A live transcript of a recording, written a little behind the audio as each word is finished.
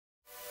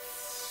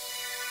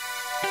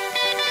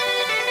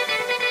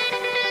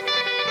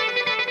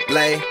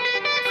Lay.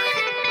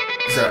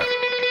 Sir.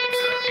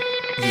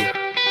 Yeah.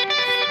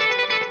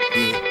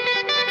 Yeah.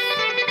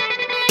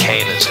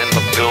 Kane is in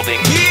the building.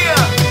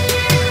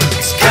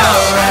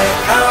 Alright,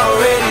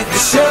 already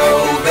the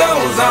show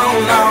goes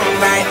on all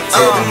night.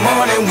 Till the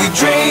morning we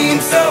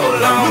dream so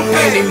long.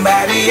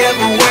 Anybody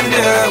ever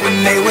wonder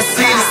when they would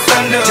see the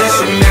sun up? Just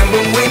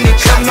remember when you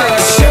come to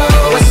the show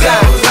goes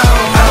on.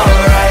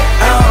 Alright,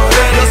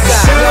 already the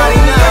show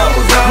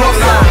goes on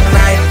all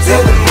night.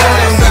 Till the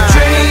morning we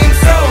dream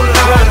so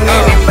long.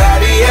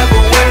 Anybody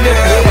ever wonder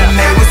when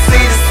they would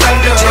see the sun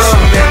up? Just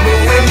remember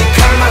when you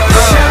come to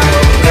the show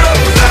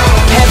goes on.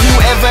 Have you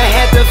ever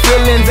had the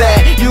feeling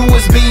that you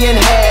was being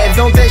had?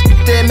 Don't that shit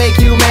that make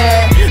you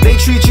mad? They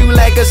treat you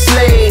like a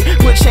slave,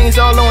 put chains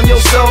all on your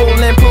soul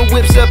and put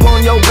whips up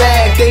on your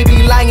back. They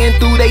be lying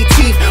through they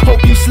teeth,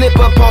 hope you slip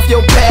up off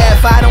your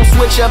path. I don't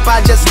switch up,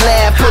 I just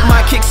laugh, put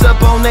my kicks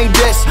up on they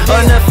desk,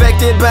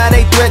 unaffected by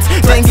they threats.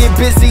 Then get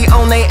busy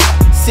on they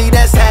see,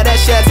 that's how that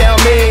Chateau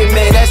made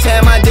me. That's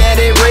how my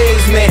daddy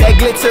raised me. That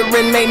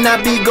glittering may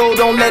not be gold,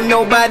 don't let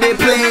nobody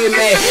play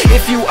me.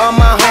 If you are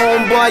my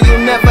homeboy,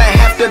 you never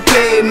have to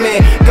pay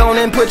me. Go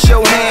on and put your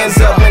hands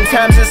up, when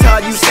times is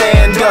hard you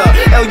stand up.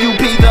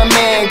 LUP the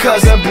man,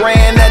 cause a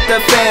brand that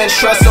the fans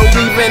trust. So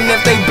even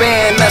if they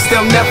ban us,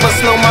 they'll never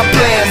slow my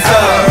plans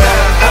up.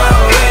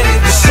 Already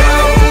the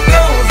show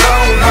goes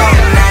on all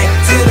night.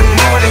 Till the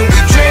morning we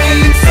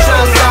dream so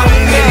long.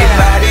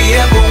 Anybody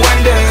ever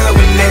wonder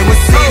when they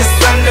would see the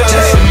sun up?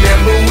 Just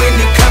remember when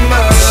you come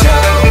up, the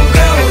show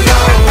goes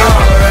on.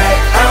 Alright,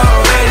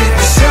 already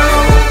the show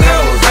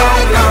goes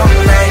on all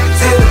night.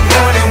 Till the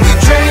morning we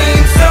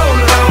dream so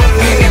long.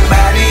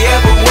 Anybody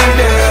ever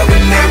wonder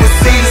when they would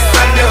see the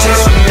sun up?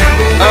 Just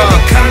remember when you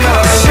come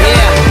up, the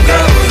show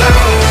goes on.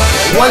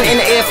 One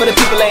in the air for the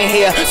people ain't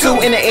here. Two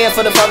in the air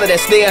for the father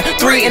that's there.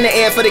 Three in the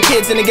air for the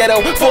kids in the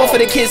ghetto. Four for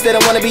the kids that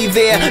don't wanna be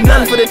there.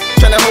 None for the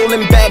trying to hold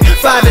him back.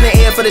 Five in the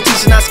air for the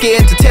teachers not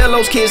scared to tell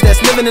those kids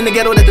that's living in the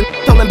ghetto that the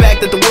holding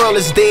back that the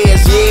world is theirs.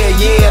 Yeah,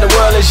 yeah, the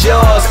world is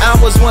yours. I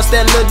was once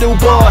that little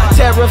boy,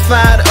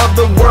 terrified of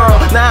the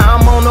world.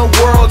 Now I'm on a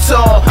world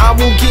tour. I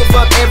will give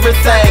up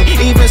everything,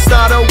 even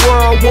start a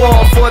world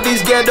war for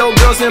these ghetto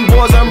girls and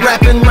boys I'm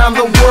rapping around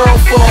the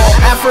world for.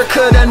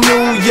 Africa to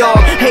New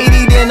York,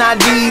 Haiti then I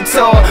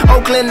detour,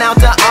 Oakland out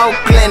to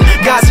Oakland,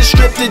 Gaza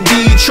Strip to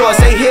Detroit.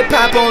 Say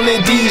hip-hop only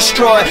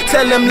destroy.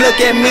 Tell them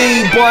look at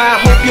me, boy, I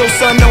hope your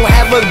son don't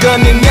have a gun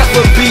and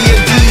never be a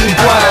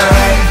D-boy.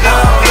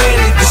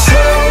 Already